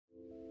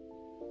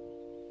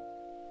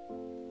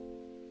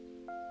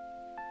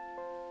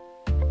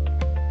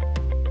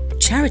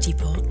Charity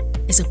Pot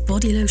is a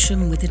body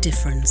lotion with a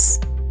difference.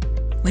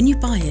 When you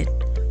buy it,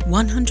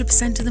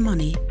 100% of the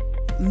money,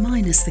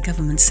 minus the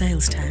government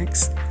sales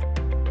tax,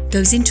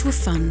 goes into a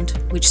fund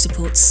which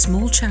supports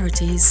small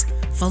charities,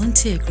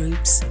 volunteer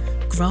groups,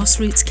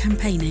 grassroots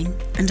campaigning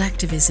and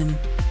activism.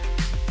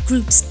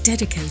 Groups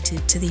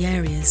dedicated to the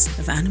areas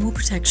of animal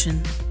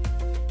protection,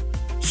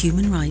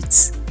 human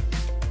rights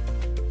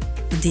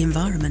and the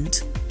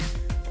environment.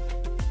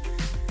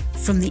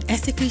 From the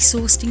ethically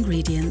sourced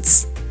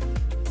ingredients,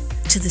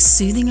 to the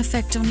soothing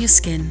effect on your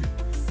skin,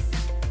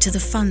 to the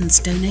funds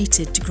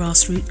donated to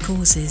grassroots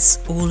causes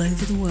all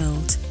over the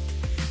world,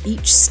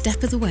 each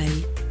step of the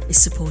way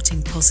is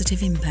supporting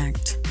positive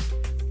impact.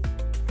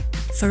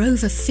 For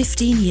over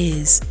 15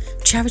 years,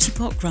 Charity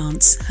Pot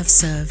grants have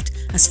served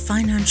as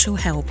financial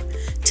help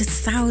to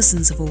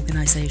thousands of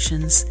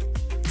organisations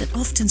that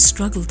often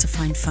struggle to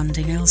find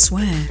funding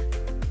elsewhere.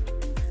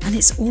 And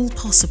it's all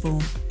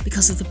possible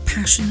because of the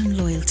passion and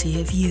loyalty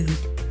of you,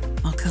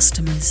 our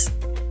customers.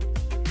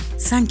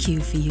 Thank you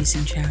for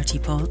using Charity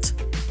Pot.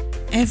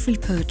 Every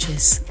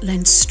purchase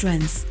lends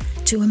strength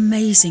to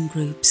amazing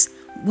groups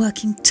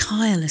working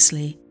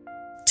tirelessly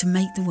to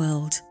make the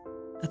world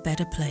a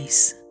better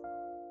place.